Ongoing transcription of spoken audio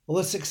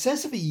Well, the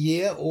success of a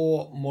year,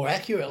 or more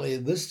accurately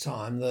this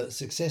time, the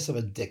success of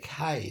a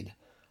decade,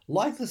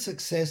 like the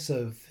success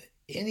of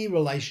any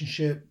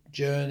relationship,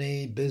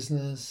 journey,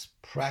 business,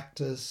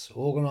 practice,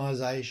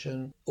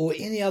 organization, or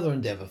any other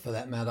endeavor for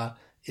that matter,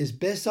 is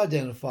best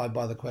identified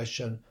by the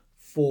question,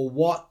 for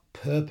what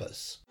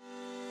purpose?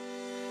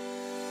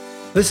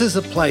 This is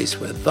a place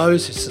where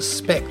those who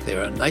suspect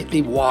they're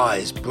innately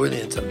wise,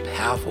 brilliant, and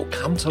powerful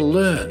come to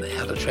learn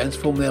how to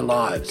transform their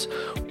lives,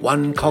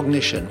 one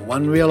cognition,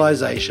 one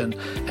realization,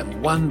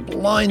 and one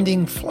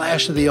blinding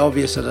flash of the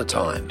obvious at a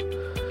time.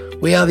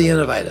 We are the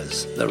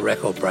innovators, the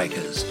record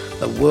breakers,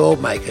 the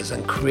world makers,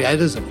 and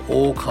creators of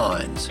all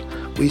kinds.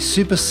 We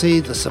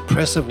supersede the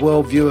suppressive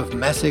worldview of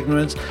mass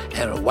ignorance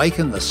and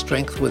awaken the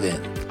strength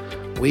within.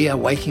 We are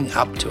waking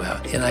up to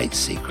our innate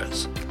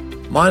secrets.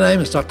 My name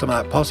is Dr.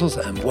 Mark Postles,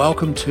 and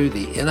welcome to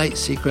the Innate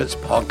Secrets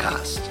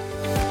podcast.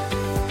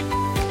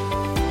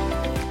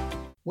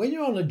 When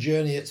you're on a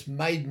journey, it's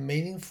made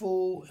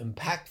meaningful,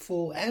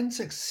 impactful, and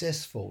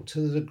successful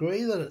to the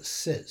degree that it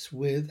sits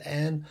with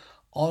and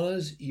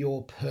honors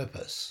your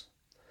purpose.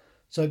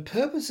 So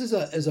purpose is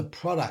a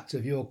product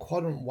of your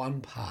quadrant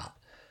one part.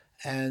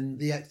 And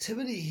the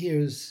activity here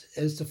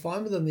is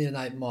defined within the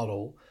innate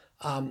model,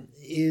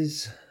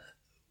 is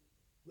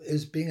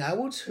being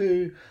able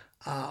to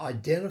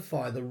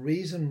identify the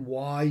reason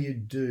why you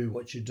do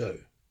what you do.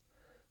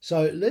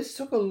 So let's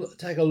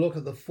take a look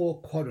at the four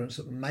quadrants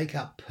that make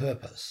up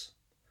purpose.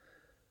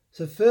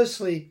 So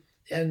firstly,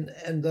 and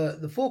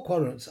the four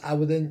quadrants are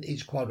within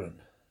each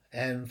quadrant.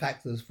 And in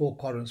fact, there's four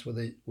quadrants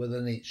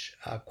within each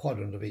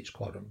quadrant of each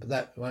quadrant, but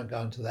that won't go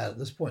into that at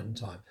this point in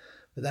time.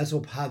 But that's all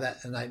part of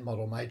that innate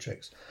model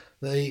matrix.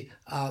 The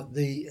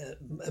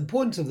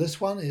importance of this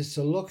one is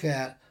to look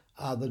at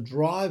the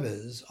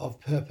drivers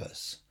of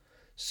purpose.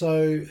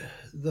 So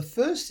the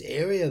first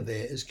area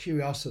there is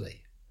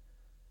curiosity.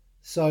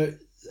 So,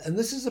 and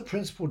this is the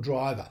principal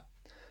driver.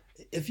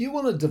 If you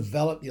want to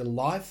develop your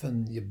life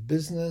and your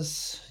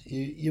business,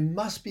 you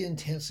must be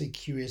intensely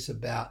curious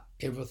about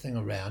everything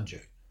around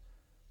you.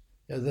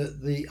 You know,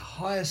 the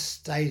highest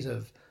state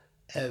of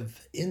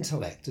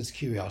intellect is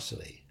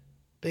curiosity,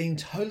 being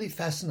totally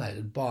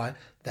fascinated by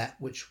that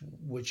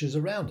which is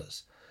around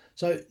us.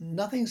 So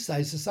nothing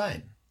stays the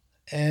same.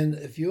 And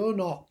if you're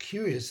not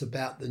curious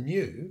about the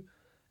new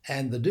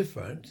and the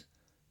different,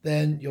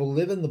 then you'll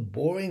live in the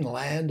boring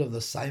land of the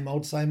same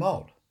old, same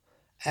old.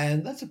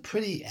 And that's a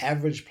pretty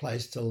average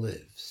place to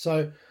live.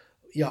 So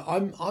yeah,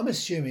 I'm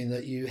assuming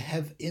that you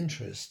have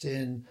interest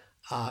in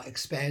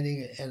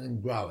expanding and in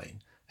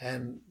growing.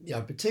 And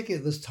particularly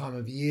at this time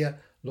of year,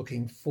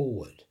 looking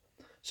forward.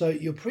 So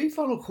your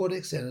prefrontal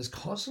cortex then is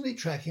constantly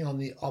tracking on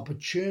the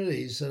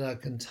opportunities that are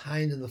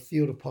contained in the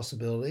field of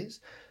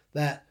possibilities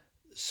that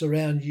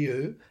surround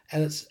you,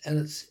 and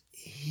it's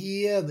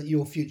here that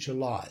your future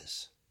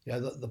lies.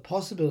 The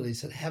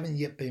possibilities that haven't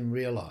yet been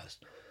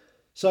realized.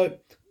 So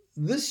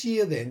this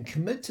year then,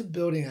 commit to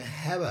building a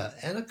habit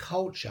and a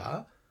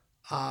culture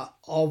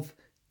of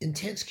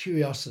intense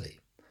curiosity.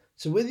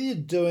 So whether you're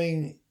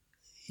doing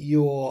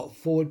your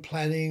forward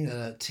planning at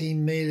a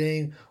team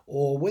meeting,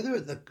 or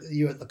whether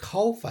you're at the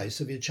coalface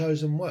of your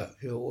chosen work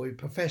or your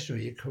profession or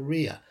your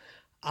career,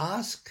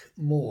 ask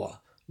more,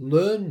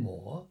 learn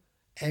more,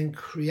 and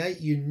create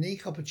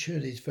unique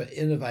opportunities for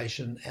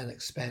innovation and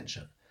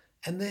expansion.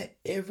 And they're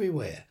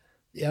everywhere.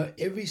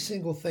 Every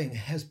single thing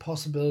has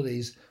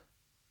possibilities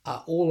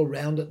all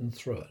around it and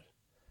through it.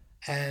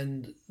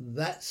 And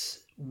that's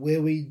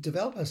where we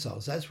develop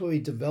ourselves. That's where we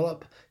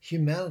develop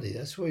humanity.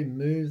 That's where we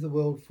move the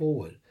world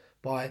forward,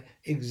 by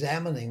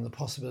examining the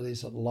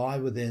possibilities that lie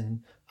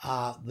within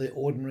the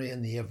ordinary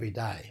and the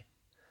everyday.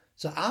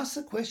 So ask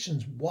the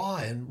questions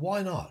why and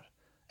why not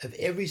of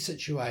every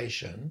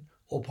situation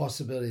or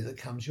possibility that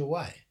comes your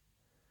way,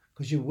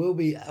 because you will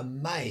be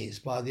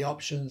amazed by the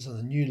options and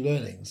the new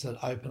learnings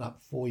that open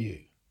up for you.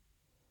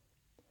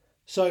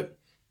 So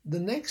the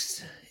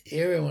next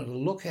area I want to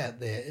look at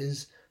there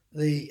is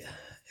the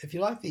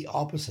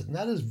opposite, and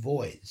that is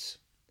voids.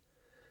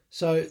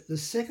 So the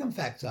second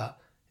factor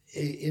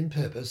in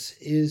purpose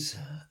is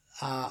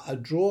a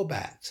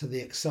drawback to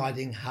the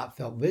exciting,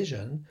 heartfelt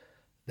vision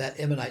that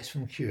emanates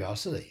from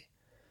curiosity.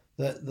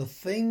 The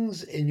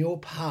things in your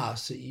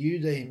past that you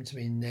deem to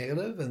be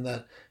negative and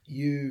that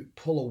you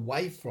pull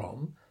away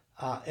from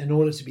in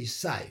order to be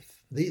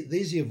safe,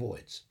 these are your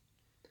voids.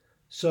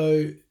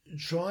 So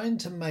trying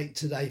to make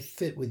today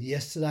fit with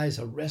yesterday is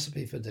a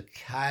recipe for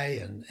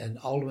decay and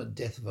ultimate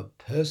death of a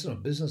person or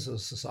business or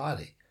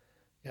society.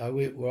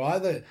 We're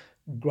either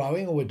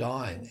growing or we're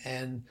dying.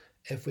 And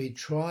if we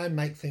try and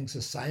make things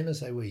the same as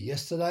they were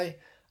yesterday,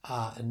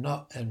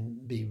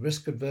 and be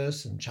risk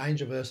adverse and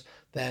change averse,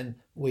 then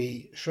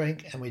we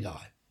shrink and we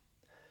die.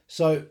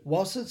 So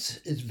whilst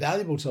it's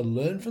valuable to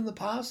learn from the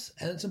past,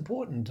 and it's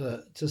important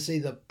to see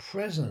the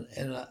present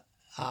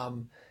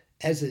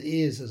as it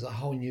is as a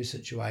whole new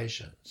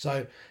situation.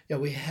 So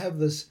we have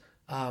this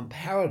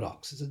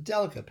paradox. It's a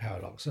delicate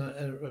paradox, and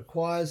it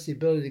requires the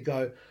ability to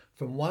go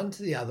from one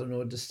to the other in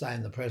order to stay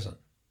in the present.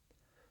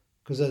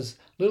 because there's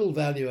little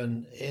value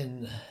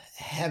in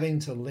having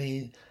to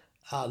learn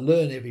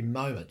every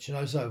moment.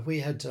 So if we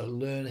had to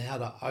learn how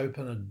to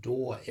open a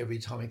door every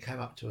time we came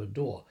up to a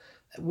door,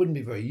 it wouldn't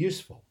be very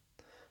useful.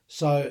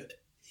 So,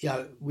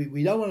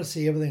 we don't want to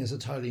see everything as a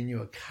totally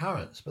new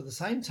occurrence, but the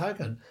same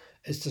token,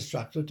 it's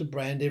destructive to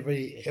brand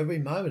every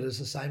moment as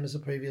the same as the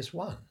previous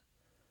one.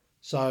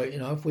 So,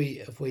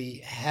 if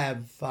we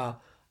have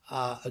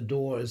a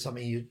door as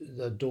something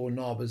the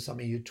doorknob is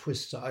something you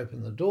twist to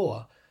open the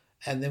door,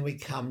 and then we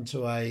come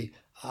to a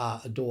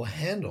door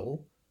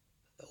handle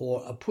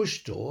or a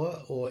push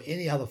door or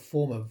any other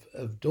form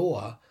of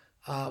door,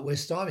 we're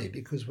stymied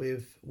because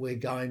we're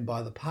going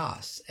by the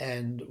past,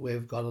 and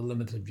we've got a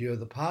limited view of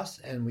the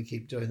past, and we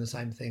keep doing the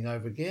same thing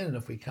over again. And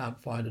if we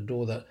can't find a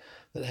door that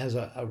has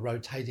a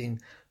rotating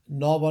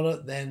knob on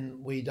it, then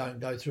we don't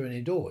go through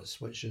any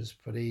doors, which is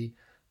pretty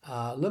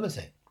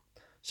limiting.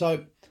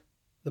 So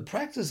the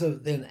practice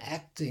of then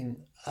acting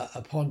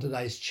upon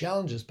today's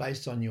challenges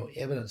based on your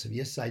evidence of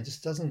yesterday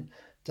just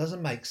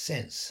doesn't make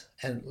sense,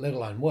 and let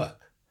alone work.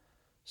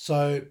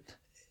 So,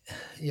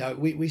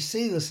 we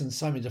see this in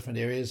so many different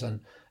areas,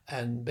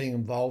 and being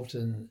involved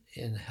in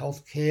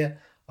healthcare,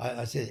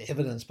 I said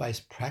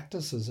evidence-based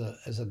practice is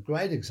a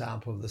great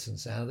example of this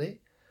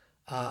insanity.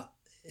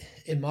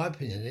 In my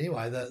opinion,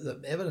 anyway,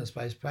 the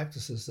evidence-based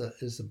practice is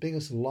the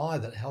biggest lie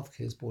that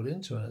healthcare has brought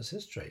into in its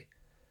history.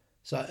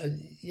 So,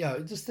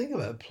 just think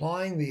about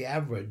applying the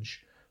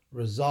average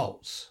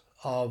results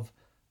of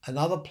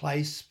another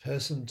place,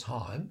 person,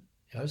 time.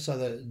 So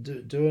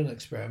that do an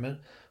experiment,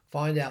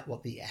 find out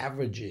what the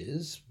average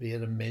is, be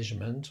it a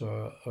measurement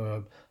or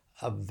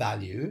a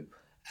value,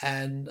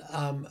 and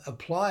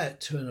apply it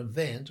to an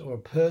event or a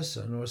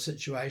person or a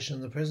situation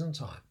in the present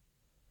time.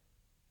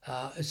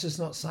 It's just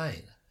not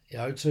sane.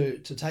 To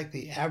take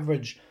the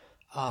average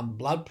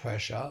blood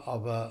pressure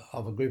of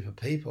a group of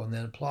people and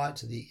then apply it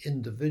to the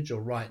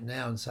individual right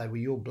now and say, well,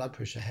 your blood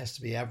pressure has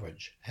to be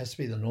average, has to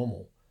be the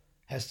normal,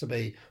 has to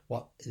be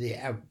what the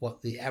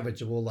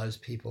average of all those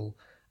people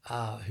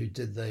who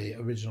did the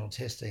original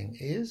testing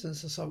is. And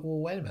it's just like, well,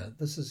 wait a minute,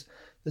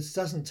 this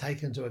doesn't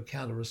take into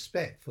account a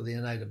respect for the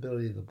innate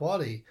ability of the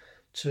body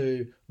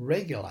to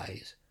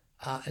regulate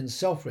and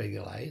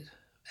self-regulate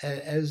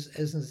as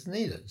is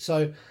needed.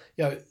 So,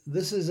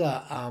 this is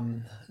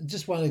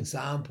just one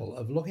example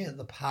of looking at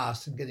the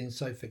past and getting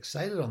so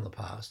fixated on the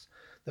past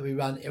that we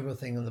run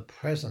everything in the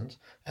present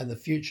and the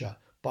future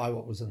by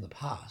what was in the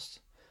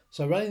past.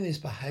 So running these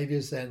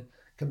behaviors then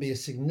can be a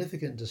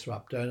significant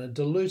disruptor and a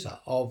diluter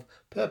of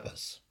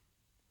purpose.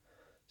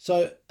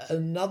 So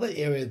another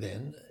area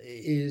then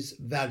is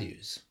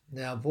values.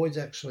 Now, voids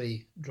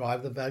actually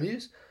drive the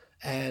values,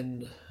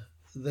 and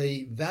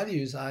the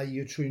values are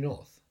your true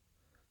north.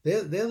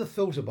 They're the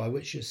filter by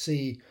which you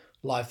see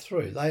life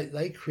through.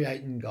 They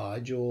create and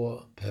guide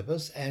your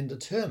purpose and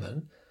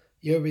determine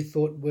your every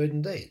thought, word,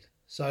 and deed.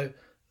 So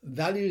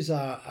values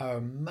are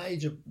a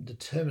major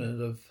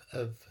determinant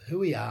of who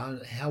we are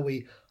and how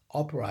we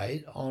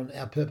operate on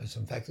our purpose.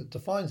 In fact, it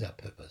defines our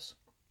purpose.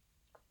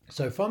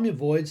 So from your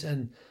voids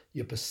and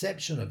your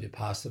perception of your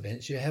past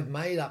events, you have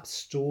made up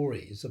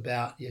stories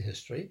about your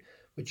history,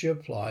 which you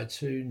apply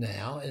to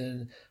now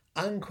in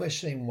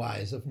unquestioning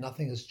ways if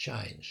nothing has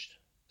changed.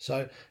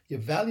 So your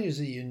values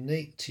are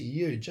unique to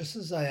you, just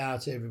as they are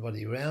to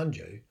everybody around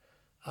you,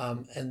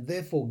 and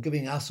therefore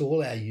giving us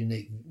all our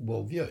unique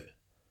worldview.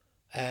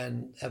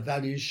 And our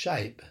values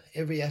shape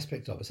every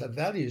aspect of us. Our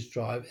values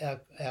drive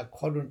our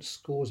quadrant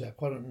scores, our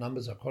quadrant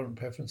numbers, our quadrant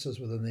preferences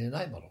within the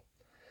innate model.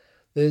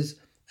 There's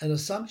an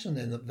assumption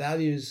then that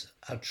values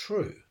are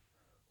true,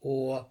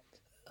 or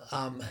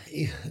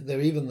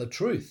they're even the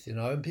truth,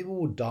 and people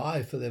will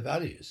die for their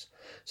values.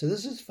 So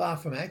this is far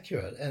from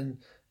accurate, and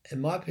in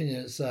my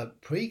opinion, it's a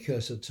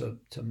precursor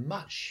to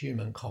much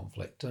human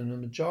conflict. And the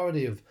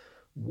majority of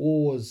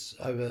wars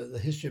over the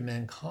history of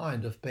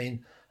mankind have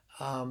been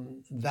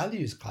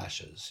values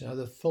clashes,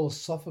 the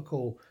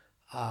philosophical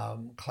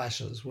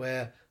clashes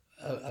where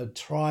a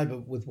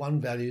tribe with one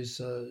values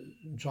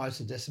tries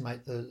to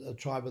decimate a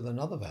tribe with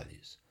another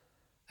values.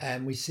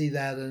 And we see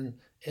that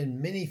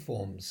in many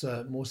forms,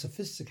 more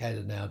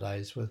sophisticated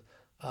nowadays, with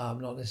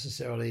not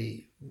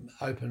necessarily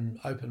open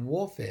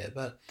warfare,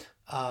 but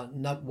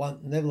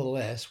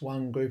nevertheless,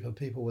 one group of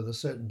people with a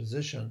certain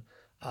position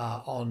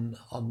on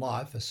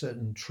life, a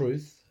certain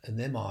truth in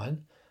their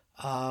mind,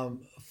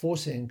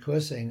 forcing and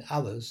coercing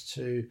others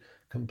to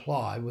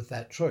comply with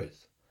that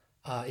truth,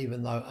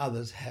 even though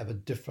others have a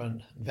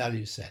different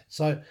value set.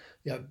 So,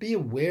 be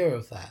aware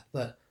of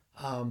that.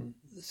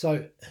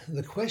 So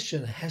the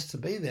question has to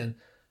be then,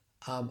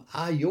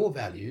 are your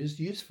values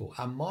useful?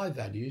 Are my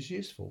values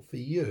useful for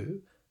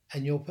you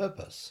and your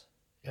purpose?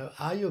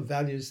 Are your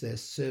values there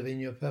serving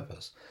your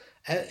purpose?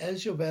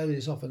 As your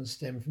values often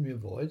stem from your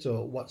voids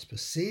or what's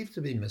perceived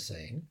to be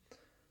missing,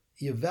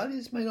 your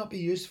values may not be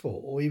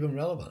useful or even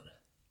relevant.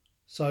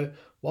 So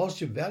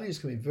whilst your values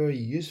can be very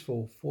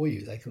useful for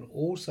you, they can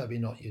also be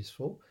not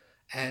useful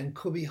and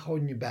could be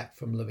holding you back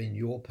from living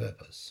your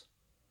purpose.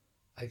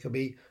 It could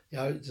be,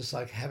 just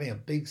like having a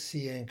big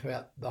sea anchor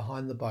out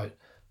behind the boat,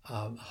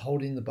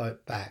 holding the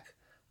boat back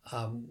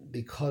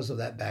because of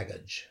that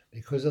baggage,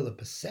 because of the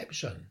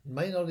perception. It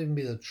may not even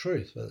be the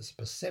truth, but it's a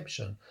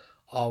perception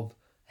of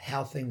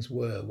how things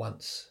were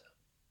once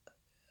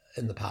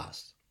in the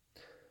past.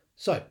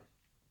 So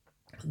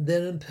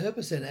then in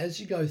purpose, then as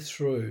you go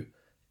through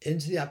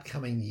into the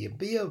upcoming year,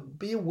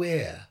 be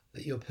aware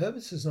that your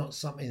purpose is not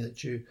something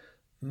that you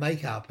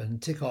make up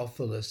and tick off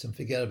the list and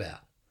forget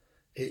about.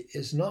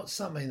 It's not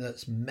something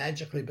that's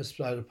magically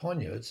bestowed upon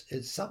you.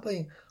 It's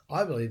something,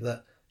 I believe,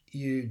 that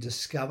you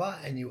discover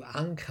and you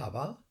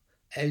uncover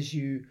as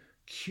you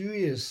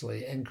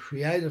curiously and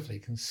creatively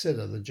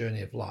consider the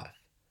journey of life.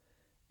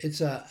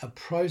 It's a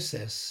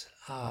process.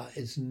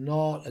 It's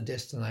not a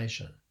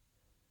destination.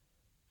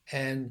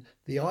 And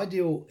the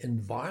ideal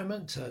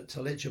environment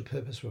to let your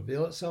purpose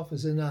reveal itself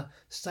is in a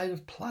state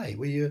of play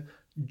where you're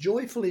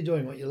joyfully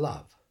doing what you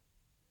love.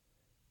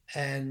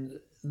 And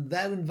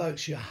that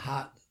invokes your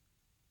heart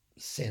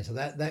center.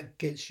 That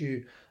gets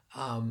you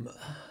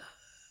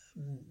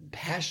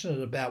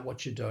passionate about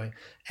what you're doing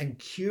and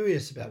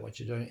curious about what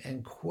you're doing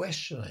and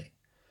questioning.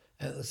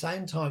 And at the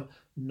same time,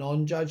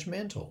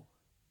 non-judgmental.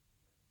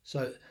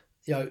 So,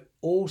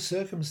 all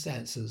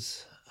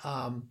circumstances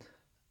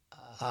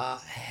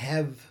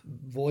have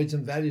voids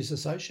and values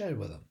associated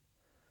with them.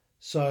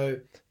 So,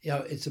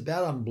 it's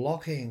about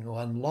unblocking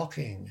or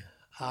unlocking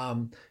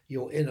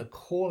your inner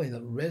calling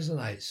that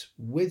resonates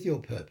with your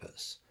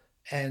purpose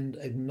and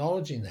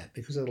acknowledging that,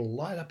 because it'll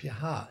light up your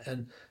heart,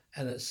 and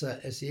it's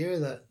the area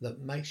that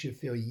makes you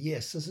feel,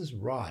 yes, this is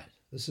right,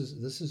 this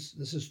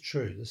is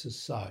true, this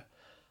is so,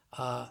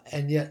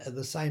 and yet at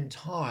the same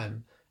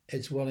time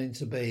it's willing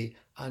to be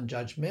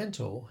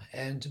unjudgmental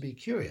and to be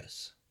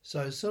curious. So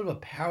it's sort of a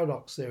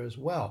paradox there as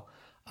well.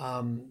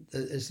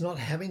 It's not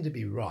having to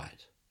be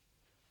right,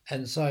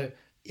 and so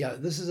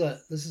this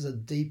is a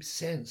deep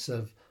sense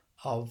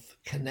of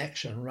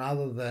connection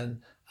rather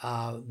than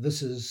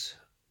this is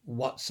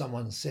what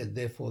someone said,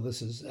 therefore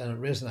this is, and it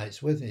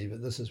resonates with me,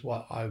 but this is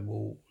what I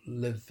will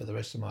live for the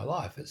rest of my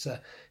life. It's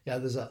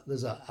there's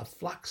a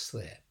flux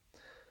there.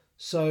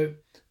 So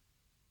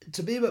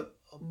to be a bit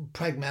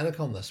pragmatic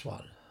on this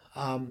one,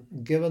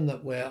 given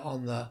that we're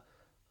on the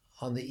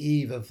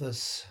eve of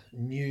this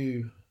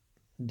new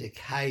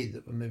decade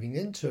that we're moving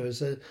into, is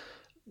that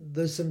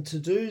there's some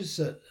to-dos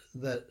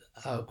that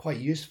are quite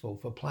useful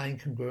for playing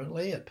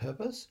congruently at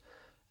purpose,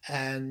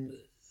 and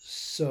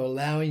so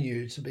allowing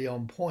you to be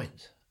on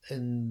point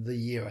in the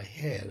year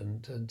ahead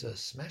and to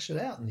smash it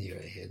out in the year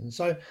ahead. And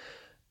so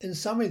in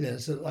summary then,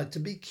 it's like to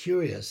be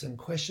curious and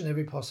question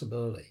every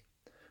possibility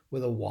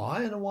with a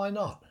why and a why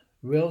not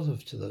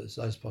relative to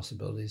those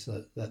possibilities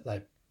that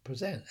they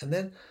present. And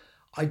then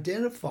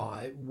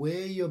identify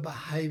where you're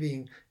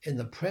behaving in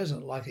the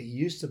present like it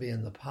used to be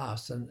in the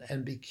past,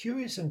 and be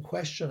curious and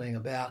questioning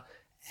about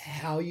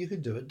how you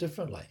could do it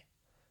differently.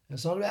 And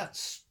it's not about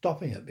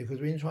stopping it, because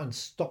when you try and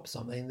stop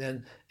something,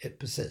 then it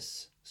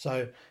persists.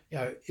 So,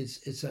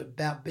 it's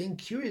about being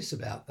curious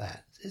about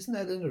that. Isn't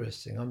that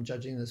interesting? I'm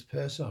judging this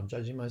person, I'm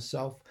judging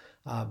myself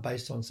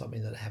based on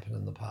something that happened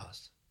in the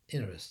past.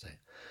 Interesting.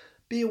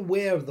 Be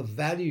aware of the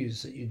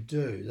values that you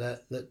do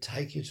that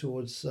take you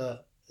towards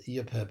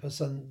your purpose,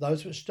 and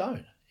those which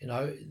don't.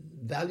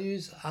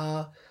 Values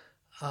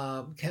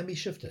can be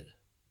shifted.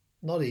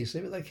 Not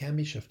easily, but they can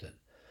be shifted.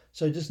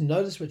 So just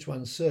notice which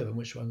ones serve and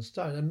which ones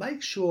don't. And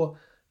make sure,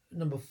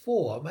 number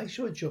 4, make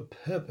sure it's your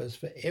purpose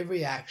for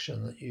every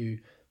action that you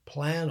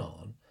plan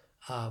on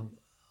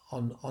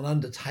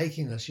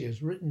undertaking this year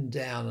is written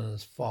down and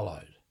is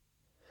followed.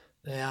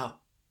 Now,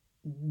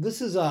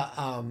 this is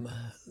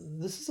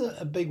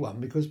a big one,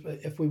 because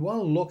if we want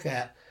to look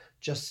at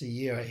just the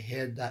year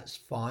ahead, that's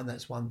fine,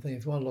 that's one thing.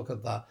 If you want to look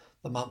at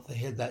the month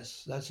ahead,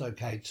 that's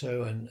okay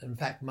too. And in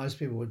fact, most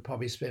people would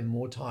probably spend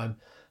more time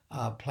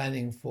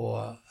planning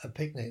for a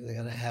picnic they're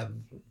going to have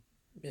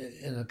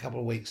in a couple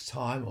of weeks'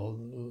 time, or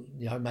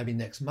maybe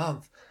next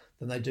month,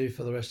 than they do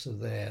for the rest of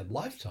their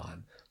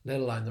lifetime, let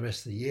alone the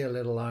rest of the year,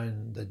 let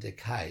alone the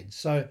decade.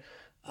 So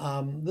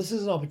this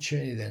is an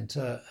opportunity then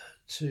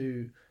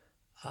to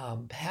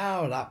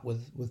power it up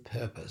with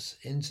purpose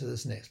into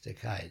this next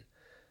decade.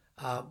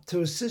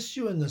 To assist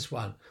you in this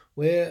one,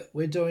 we're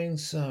doing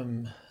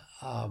some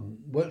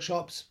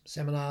workshops,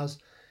 seminars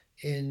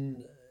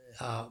in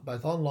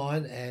both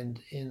online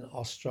and in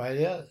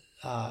Australia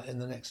in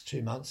the next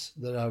 2 months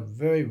that are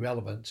very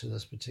relevant to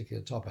this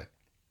particular topic.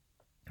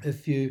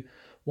 If you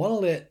want to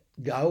let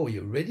go, or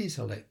you're ready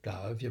to let go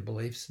of your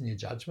beliefs and your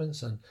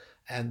judgments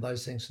and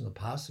those things from the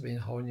past have been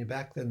holding you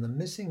back, then the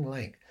missing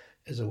link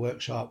is a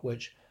workshop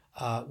which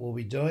we'll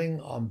be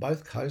doing on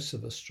both coasts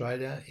of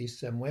Australia,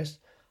 East and West.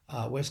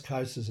 West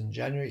Coast is in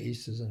January,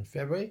 East is in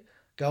February.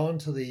 Go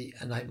onto the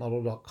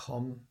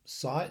innatemodel.com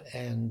site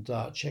and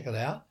check it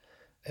out.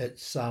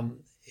 It's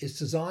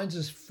designed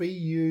to free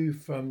you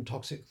from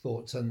toxic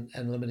thoughts and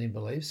limiting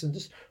beliefs and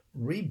just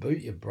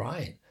reboot your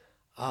brain.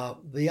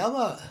 The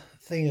other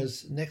thing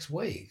is next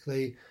week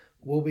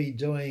we'll be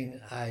doing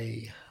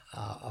a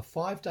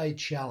 5-day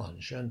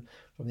challenge, and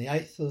from the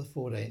 8th to the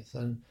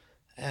 14th,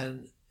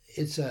 and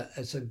it's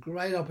a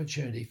great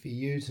opportunity for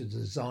you to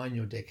design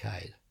your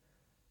decade.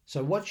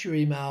 So watch your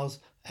emails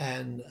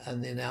and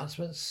the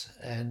announcements,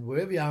 and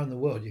wherever you are in the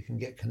world, you can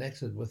get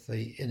connected with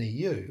the inner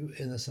you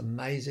in this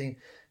amazing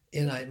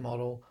innate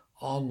model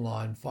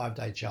online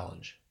 5-day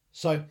challenge.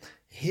 So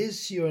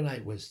here's your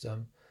innate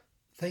wisdom.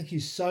 Thank you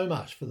so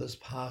much for this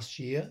past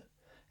year,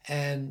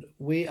 and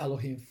we are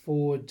looking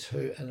forward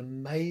to an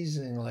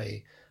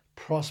amazingly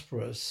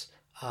prosperous,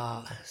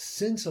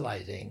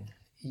 scintillating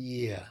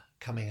year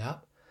coming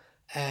up,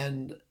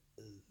 and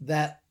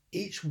that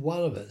each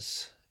one of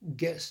us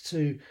gets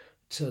to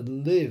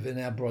live in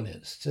our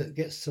brilliance,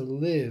 gets to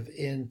live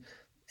in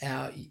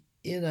our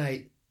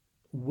innate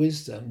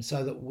wisdom,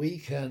 so that we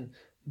can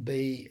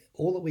be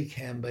all that we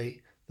can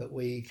be, that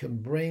we can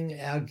bring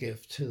our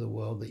gift to the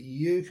world, that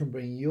you can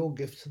bring your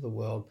gift to the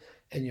world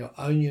in your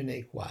own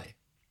unique way.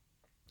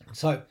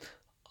 So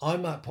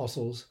I'm Mark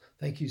Postles.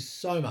 Thank you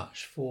so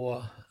much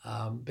for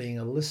being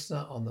a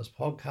listener on this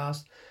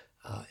podcast.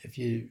 If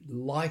you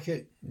like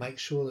it, make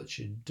sure that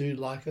you do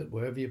like it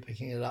wherever you're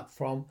picking it up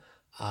from,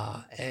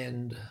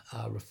 and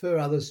refer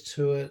others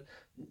to it.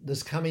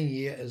 This coming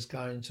year is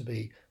going to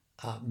be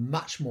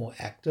much more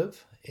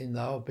active, even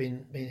though I've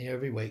been here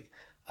every week.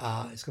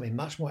 It's going to be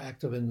much more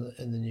active in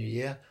the new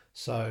year.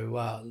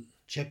 So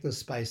check this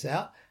space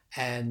out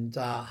and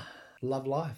love life.